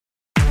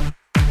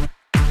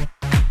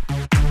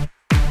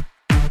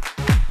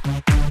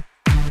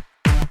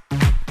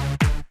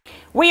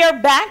We are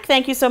back.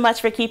 Thank you so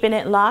much for keeping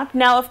it locked.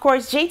 Now, of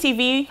course,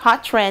 JTV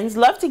Hot Trends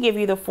love to give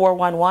you the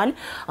 411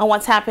 on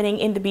what's happening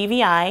in the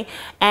BVI.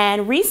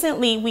 And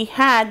recently we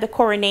had the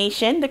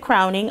coronation, the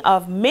crowning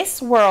of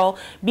Miss World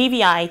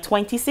BVI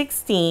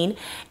 2016.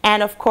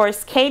 And of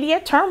course,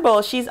 Kadia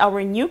Turnbull, she's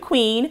our new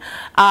queen.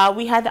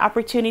 We had the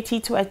opportunity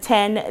to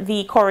attend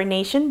the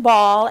coronation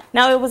ball.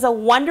 Now, it was a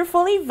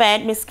wonderful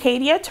event. Miss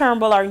Kadia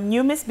Turnbull, our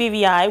new Miss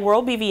BVI,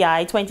 World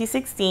BVI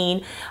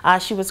 2016.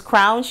 She was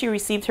crowned. She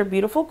received her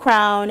beautiful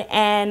crown.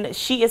 And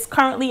she is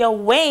currently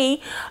away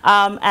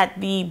at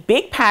the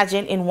big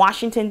pageant in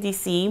Washington,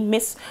 D.C.,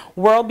 Miss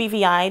World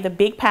BVI, the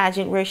big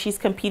pageant where she's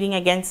competing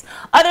against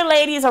other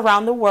ladies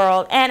around the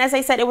world. And as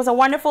I said, it was a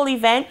wonderful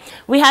event.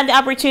 We had the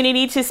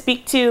opportunity to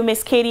speak to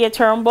Miss Kadia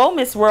Turnbull,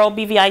 Miss World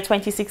BVI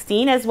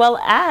 2016, as well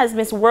as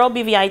Miss World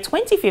BVI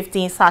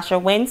 2015, Sasha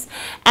Wentz,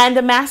 and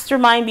the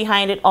mastermind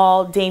behind it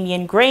all,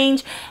 Damian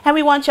Grange. And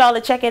we want y'all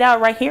to check it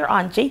out right here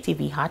on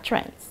JTV Hot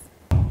Trends.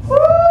 Woo!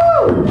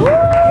 Give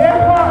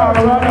her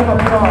a round of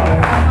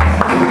applause.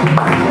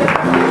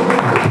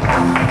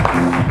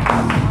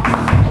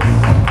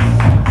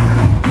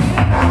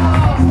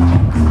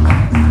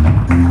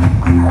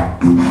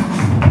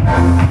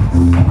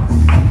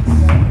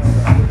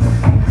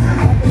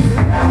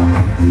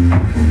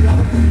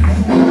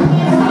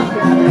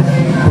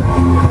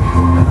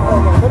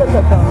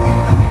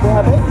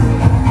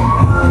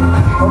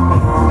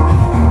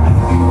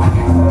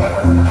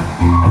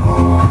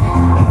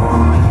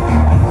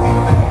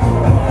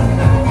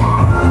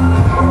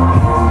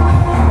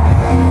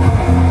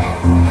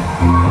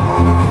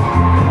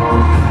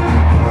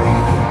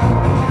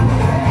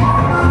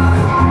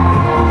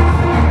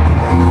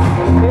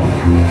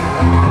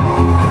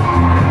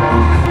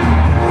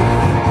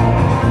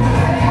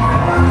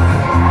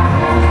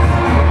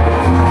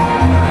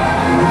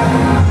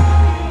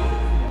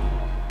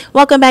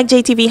 Welcome back,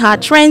 JTV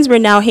Hot Trends. We're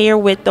now here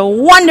with the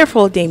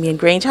wonderful Damian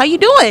Grange. How you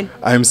doing?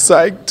 I'm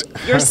psyched.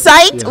 You're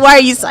psyched? Yeah. Why are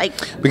you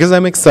psyched? Because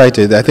I'm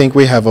excited. I think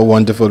we have a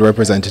wonderful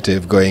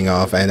representative going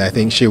off, and I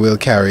think she will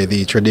carry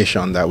the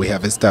tradition that we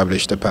have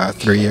established the past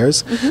 3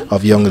 years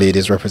of young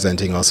ladies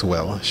representing us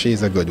well.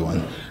 She's a good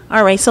one.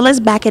 All right, so let's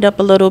back it up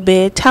a little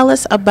bit. Tell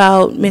us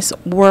about Miss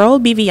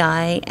World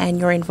BVI and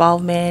your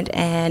involvement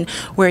and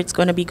where it's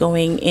going to be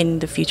going in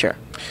the future.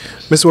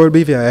 Miss World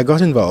BVI, I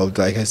got involved,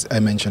 like I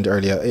mentioned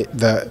earlier,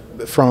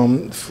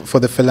 for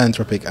the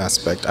philanthropic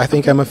aspect. I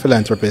think I'm a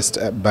philanthropist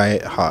by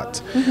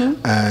heart,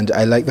 and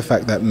I like the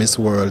fact that Miss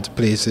World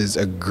places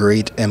a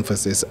great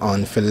emphasis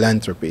on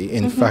philanthropy.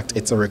 In fact,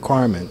 it's a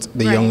requirement.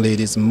 The young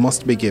ladies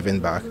must be giving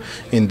back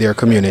in their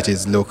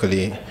communities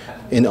locally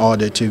in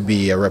order to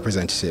be a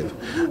representative.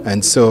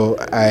 And so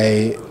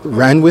I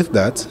ran with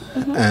that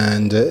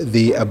and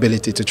the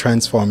ability to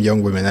transform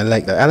young women. I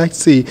like that. I like to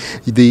see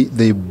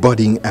the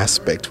budding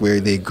aspect where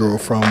they grow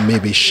from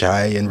maybe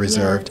shy and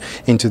reserved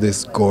into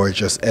this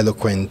gorgeous,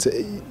 eloquent,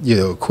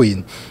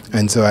 queen.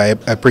 And so I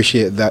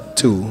appreciate that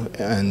too.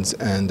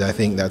 And I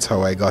think that's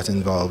how I got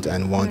involved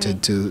and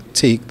wanted to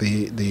take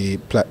the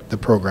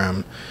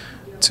program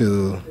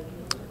to.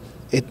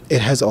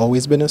 It has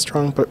always been a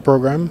strong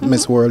program,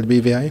 Miss World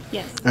BVI,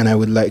 and I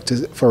would like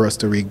for us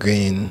to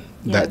regain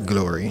that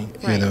glory,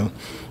 you know.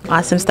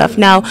 Awesome stuff.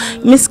 Now,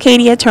 Miss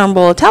Kadia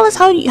Turnbull, tell us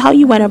how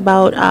you went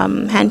about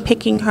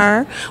handpicking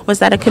her. Was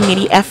that a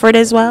committee effort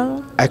as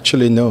well?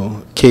 Actually,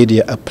 no.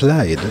 Kadia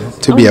applied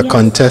to be a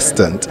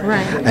contestant,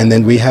 and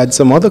then we had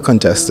some other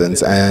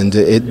contestants,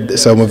 and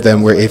some of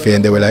them were iffy,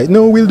 and they were like,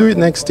 "No, we'll do it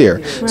next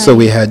year." So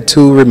we had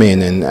 2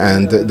 remaining,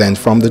 and then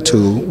from the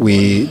 2,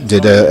 we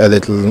did a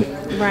little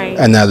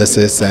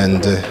analysis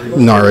and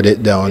narrowed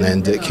it down,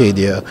 and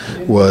Kadia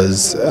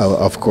was,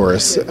 of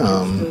course,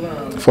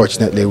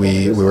 fortunately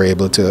we were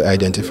able to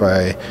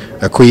identify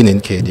a queen in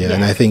Kadia,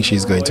 and I think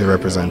she's going to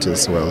represent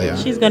us well. Yeah,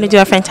 she's going to do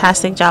a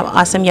fantastic job.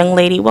 Awesome young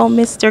lady. Well,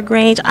 Mr.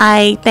 Grange,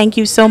 I thank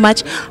you so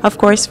much, of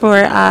course,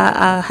 for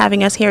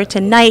having us here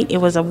tonight.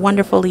 It was a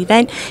wonderful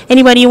event.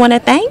 Anybody you want to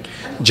thank?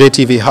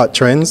 JTV Hot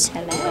Trends.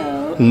 Hello.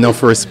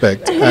 Enough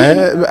respect.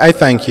 I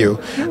thank you.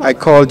 I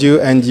called you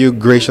and you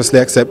graciously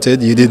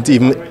accepted. You didn't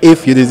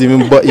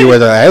even, but you were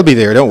like, I'll be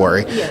there, don't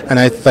worry. And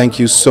I thank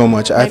you so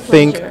much. I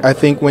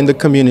think when the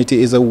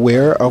community is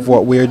aware of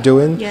what we're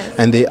doing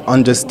and they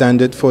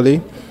understand it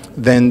fully,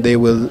 then they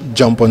will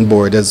jump on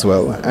board as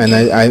well. And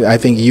I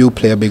think you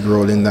play a big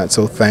role in that.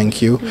 So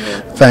thank you.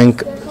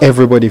 Thank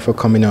everybody for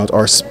coming out.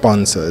 Our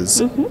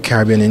sponsors,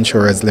 Caribbean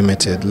Insurers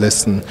Limited.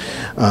 Listen,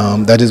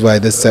 that is why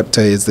the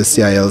scepter is the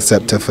CIL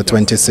scepter for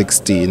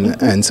 2016,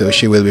 and so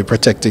she will be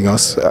protecting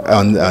us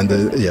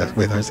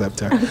with her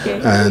scepter.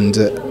 And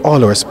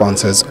all our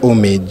sponsors,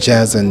 Omi,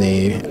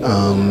 Jazani,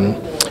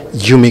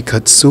 Yumi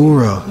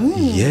Katsura.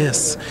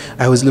 Yes.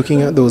 I was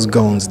looking at those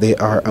gowns. They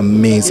are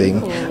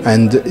amazing.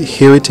 And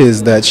here it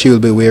is that she will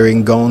be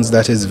wearing gowns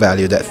that is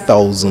valued at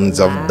thousands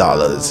of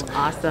dollars.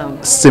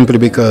 Awesome. Simply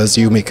because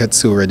Yumi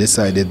Katsura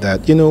decided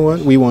that, you know what,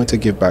 we want to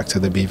give back to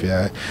the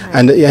BVI.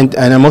 And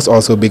I must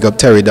also big up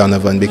Terry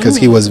Donovan because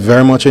he was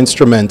very much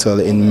instrumental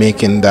in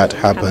making that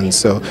happen.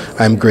 So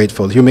I'm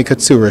grateful. Yumi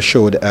Katsura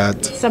showed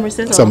at Summer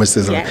Sizzle. Summer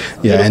Sizzle. Yes.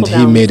 Yeah, and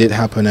Beautiful he made gowns. it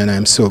happen, and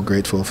I'm so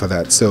grateful for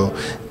that. So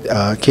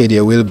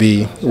Kadia will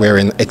be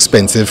wearing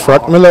expensive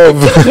frock, my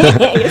love.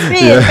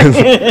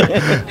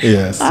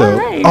 Yeah, so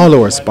right. all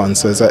our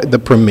sponsors, the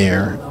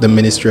Premier, the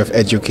Ministry of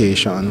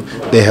Education,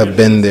 they have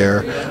been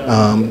there.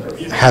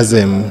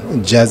 Hazim,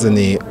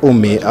 Jazani,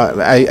 Umi.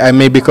 I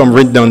may become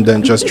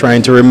redundant just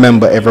trying to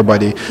remember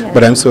everybody,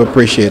 but I'm so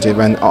appreciative.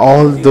 And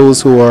all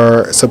those who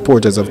are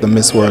supporters of the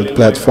Miss World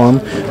platform,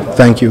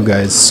 thank you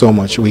guys so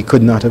much. We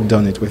could not have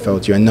done it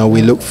without you. And now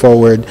we look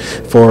forward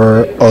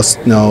for us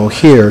now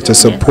here to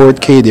support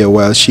Kadia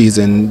while she's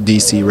in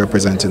DC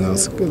representing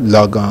us.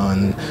 Log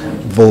on,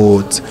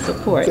 vote.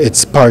 Support.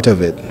 It's part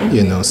of it,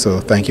 you know. So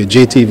thank you.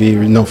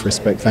 JTV, enough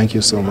respect. Thank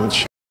you so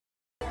much.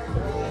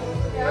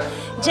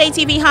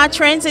 JTV Hot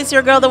Trends, it's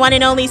your girl, the one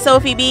and only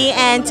Sophie B,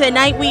 and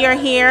tonight we are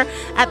here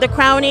at the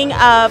crowning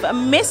of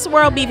Miss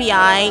World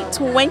BVI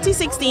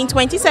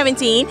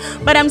 2016-2017,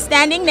 but I'm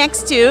standing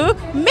next to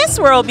Miss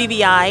World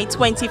BVI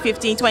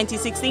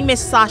 2015-2016, Miss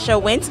Sasha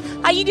Wentz.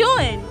 How you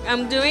doing?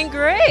 I'm doing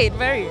great,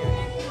 very good.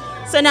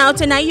 So now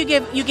tonight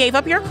you gave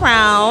up your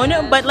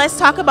crown, but let's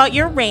talk about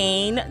your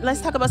reign.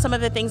 Let's talk about some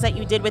of the things that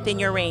you did within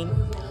your reign.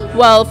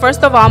 Well,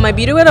 first of all, my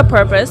Beauty with a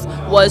Purpose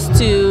was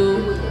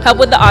to help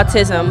with the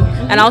autism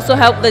and also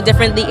help the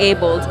differently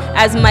abled.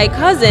 As my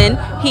cousin,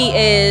 he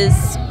is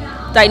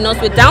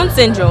diagnosed with Down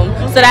syndrome,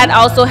 so that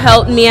also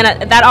helped me,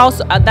 and that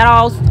also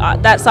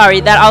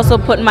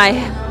put my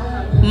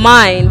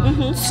mind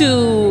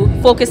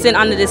to focusing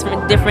on the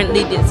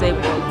differently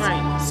disabled.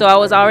 Right. So I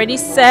was already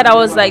set. I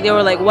was like, they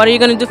were like, "What are you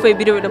gonna do for your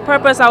Beauty with a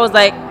Purpose?" I was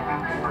like,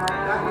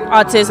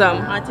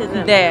 autism.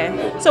 Autism.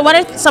 There. So what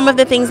are some of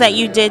the things that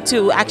you did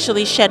to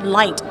actually shed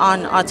light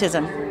on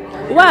autism?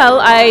 Well,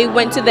 I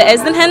went to the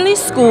Esden Henley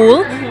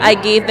School. I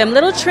gave them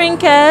little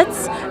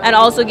trinkets and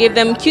also gave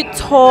them cute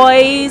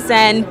toys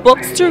and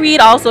books to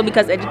read also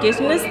because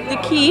education is the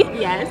key.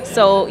 Yes.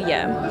 So,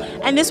 yeah.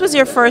 And this was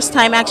your first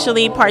time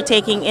actually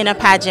partaking in a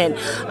pageant.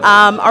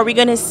 Are we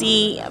going to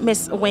see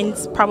Miss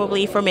Wins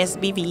probably for Miss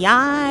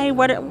BVI?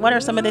 What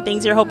are some of the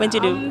things you're hoping to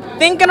do?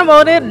 Thinking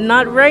about it,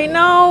 not right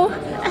now,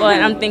 but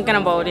I'm thinking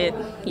about it.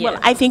 Yeah. Well,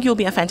 I think you'll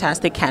be a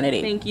fantastic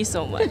candidate. Thank you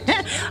so much.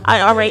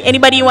 All right.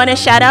 Anybody you want to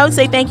shout out,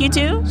 say thank you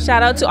to?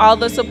 Shout out to all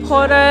the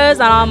supporters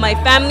and all my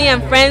family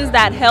and friends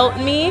that helped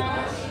me.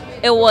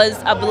 It was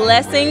a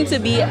blessing to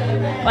be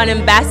an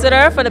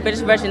ambassador for the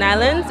British Virgin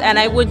Islands, and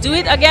I would do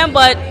it again,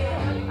 but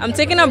I'm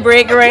taking a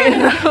break right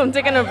now.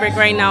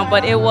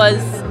 But it was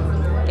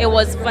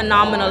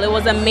phenomenal. It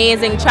was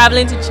amazing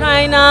traveling to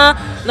China,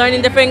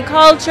 learning different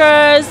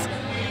cultures.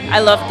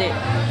 I loved it.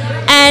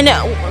 And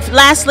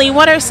lastly,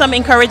 what are some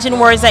encouraging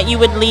words that you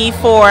would leave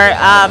for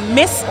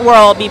Miss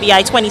World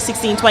BVI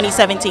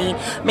 2016-2017,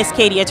 Miss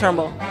Kadia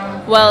Turnbull?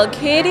 Well,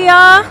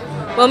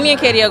 me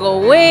and Kadia go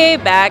way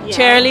back,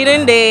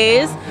 cheerleading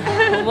days.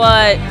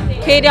 But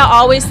Kadia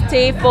always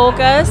stay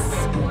focused.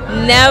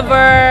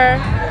 Never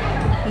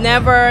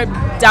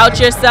doubt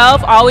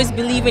yourself. Always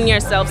believe in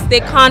yourself.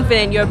 Stay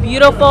confident. You're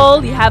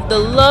beautiful. You have the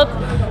look.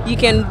 You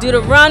can do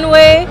the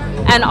runway.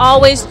 And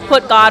always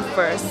put God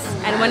first.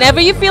 And whenever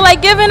you feel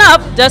like giving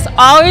up, just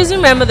always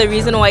remember the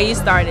reason why you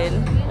started.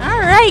 All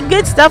right,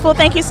 good stuff. Well,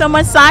 thank you so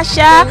much,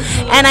 Sasha.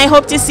 And I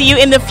hope to see you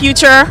in the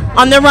future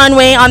on the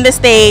runway, on the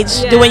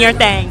stage, doing your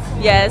thing.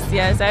 Yes,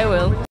 I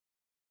will.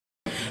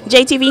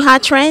 JTV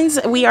Hot Trends,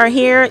 we are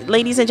here,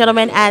 ladies and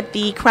gentlemen, at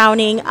the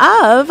crowning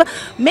of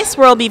Miss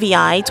World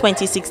BVI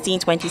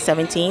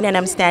 2016-2017. And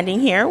I'm standing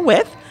here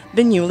with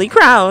the newly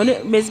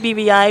crowned Miss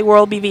BVI,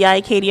 World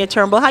BVI, Kadia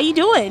Turnbull. How you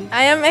doing?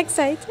 I am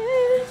excited.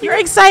 You're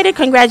excited.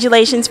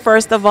 Congratulations,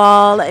 first of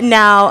all.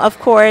 Now, of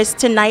course,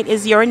 tonight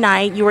is your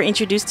night. You were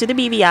introduced to the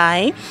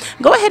BVI.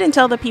 Go ahead and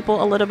tell the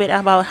people a little bit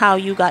about how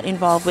you got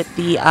involved with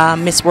the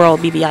Miss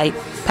World BVI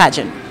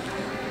pageant.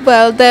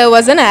 Well, there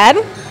was an ad,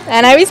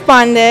 and I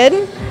responded,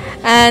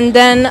 and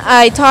then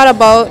I thought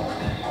about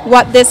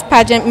what this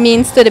pageant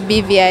means to the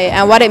BVI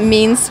and what it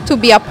means to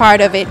be a part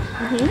of it.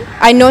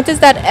 I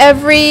noticed that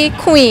every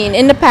queen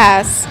in the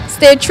past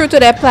stayed true to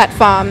their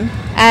platform,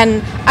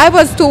 and I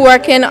was too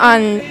working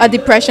on a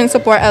Depression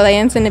Support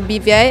Alliance in the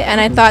BVI,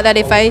 and I thought that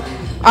if I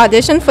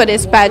auditioned for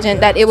this pageant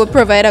that it would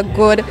provide a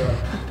good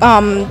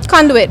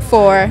conduit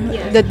for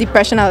the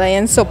Depression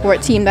Alliance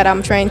support team that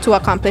I'm trying to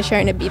accomplish here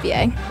in the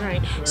BVI.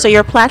 Right. So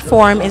your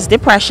platform is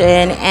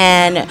depression,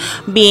 and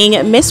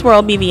being Miss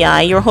World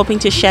BVI, you're hoping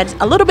to shed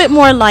a little bit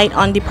more light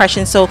on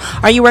depression. So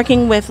are you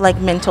working with like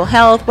mental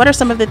health? What are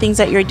some of the things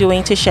that you're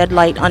doing to shed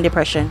light on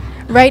depression?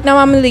 Right now,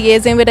 I'm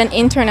liaising with an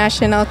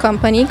international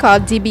company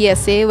called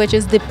DBSA, which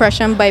is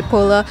Depression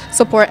Bipolar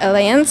Support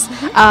Alliance.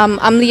 I'm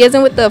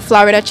liaising with the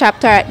Florida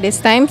chapter at this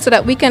time so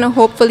that we can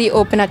hopefully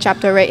open a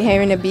chapter right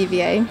here in the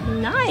BVI.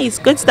 Nice,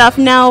 good stuff.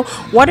 Now,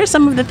 what are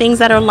some of the things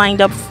that are lined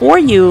up for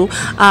you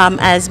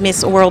as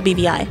Miss World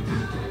BVI?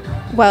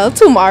 Well,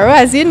 tomorrow,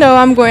 as you know,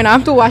 I'm going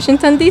off to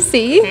Washington,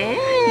 D.C.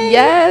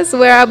 Yes,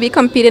 where I'll be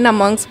competing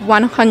amongst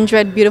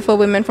 100 beautiful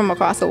women from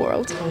across the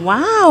world.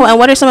 Wow, and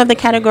what are some of the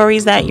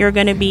categories that you're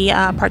going to be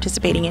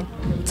participating in?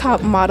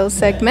 Top model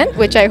segment,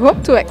 which I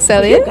hope to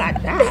excel in. You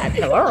got that.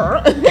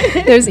 Hello.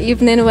 There's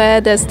evening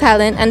wear, there's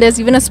talent, and there's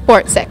even a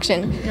sports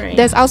section. Right.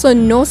 There's also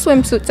no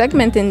swimsuit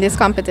segment in this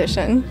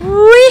competition.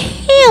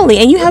 Really?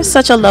 And you have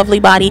such a lovely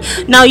body.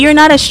 Now, you're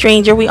not a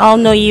stranger. We all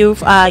know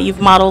you've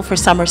modeled for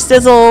Summer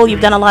Sizzle.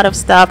 You've done a lot of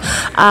stuff.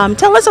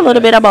 Tell us a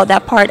little bit about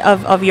that part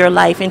of your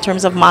life in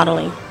terms of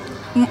modeling.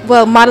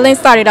 Well, modeling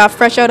started off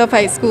fresh out of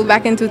high school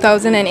back in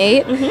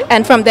 2008,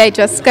 and from there it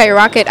just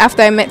skyrocketed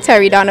after I met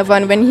Terry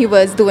Donovan when he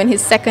was doing his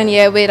second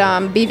year with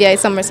BVI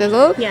Summer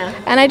Sizzle. Yeah.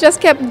 And I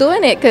just kept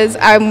doing it because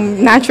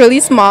I'm naturally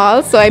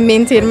small, so I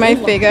maintained my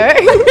figure.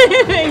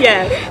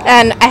 Yes.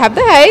 And I have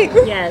the height.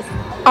 Yes.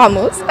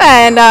 Almost.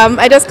 And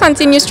I just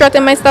continue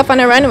strutting my stuff on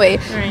the runway.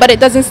 Right. But it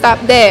doesn't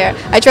stop there.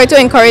 I try to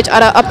encourage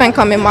other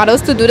up-and-coming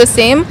models to do the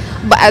same,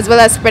 but as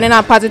well as spreading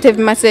a positive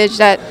message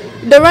that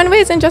the runway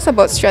isn't just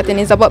about strutting.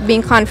 It's about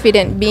being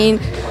confident, being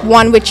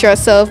one with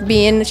yourself,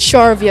 being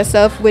sure of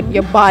yourself with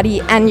your body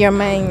and your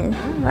mind.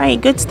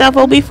 Right, good stuff.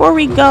 Well, before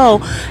we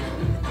go,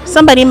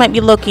 somebody might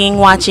be looking,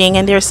 watching,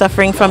 and they're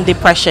suffering from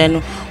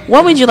depression.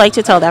 What would you like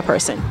to tell that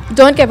person?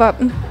 Don't give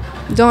up.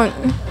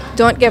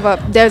 Don't give up.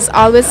 There's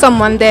always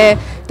someone there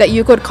that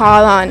you could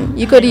call on.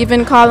 You could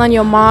even call on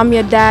your mom,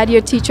 your dad,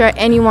 your teacher,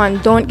 anyone.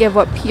 Don't give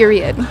up,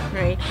 period.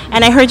 Right.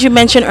 And I heard you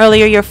mention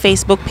earlier your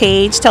Facebook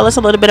page. Tell us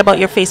a little bit about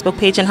your Facebook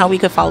page and how we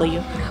could follow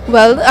you.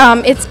 Well,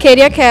 it's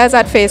Kadia Cares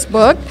at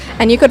Facebook,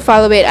 and you could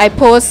follow it. I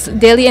post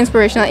daily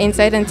inspirational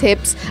insight and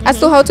tips as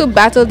to how to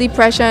battle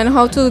depression,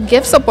 how to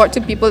give support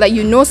to people that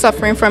you know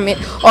suffering from it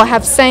or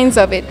have signs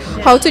of it,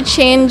 how to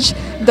change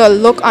the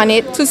look on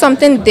it to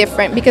something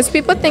different, because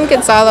people think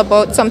it's all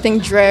about something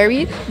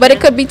dreary, but it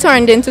could be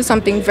turned into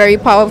something very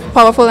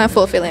powerful and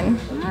fulfilling.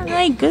 All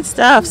right, good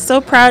stuff. So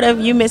proud of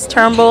you, Miss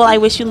Turnbull. I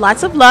wish you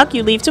lots of luck.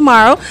 You leave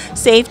tomorrow.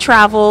 Safe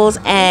travels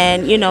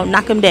and,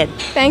 knock 'em dead.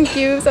 Thank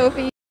you,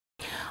 Sophie.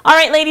 All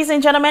right, ladies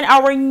and gentlemen,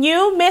 our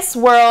new Miss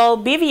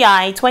World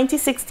BVI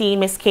 2016,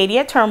 Miss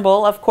Kadia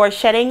Turnbull, of course,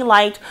 shedding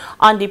light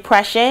on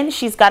depression.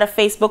 She's got a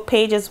Facebook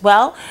page as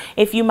well.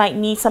 If you might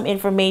need some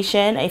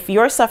information, if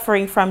you're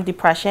suffering from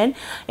depression,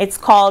 it's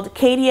called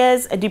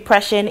Kadia's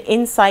Depression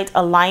Insight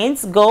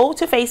Alliance. Go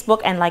to Facebook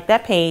and like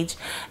that page.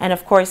 And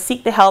of course,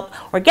 seek the help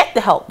or get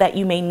the help that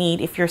you may need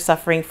if you're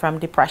suffering from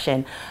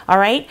depression. All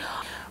right.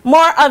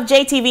 More of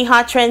JTV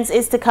Hot Trends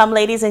is to come,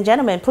 ladies and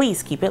gentlemen.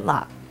 Please keep it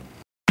locked.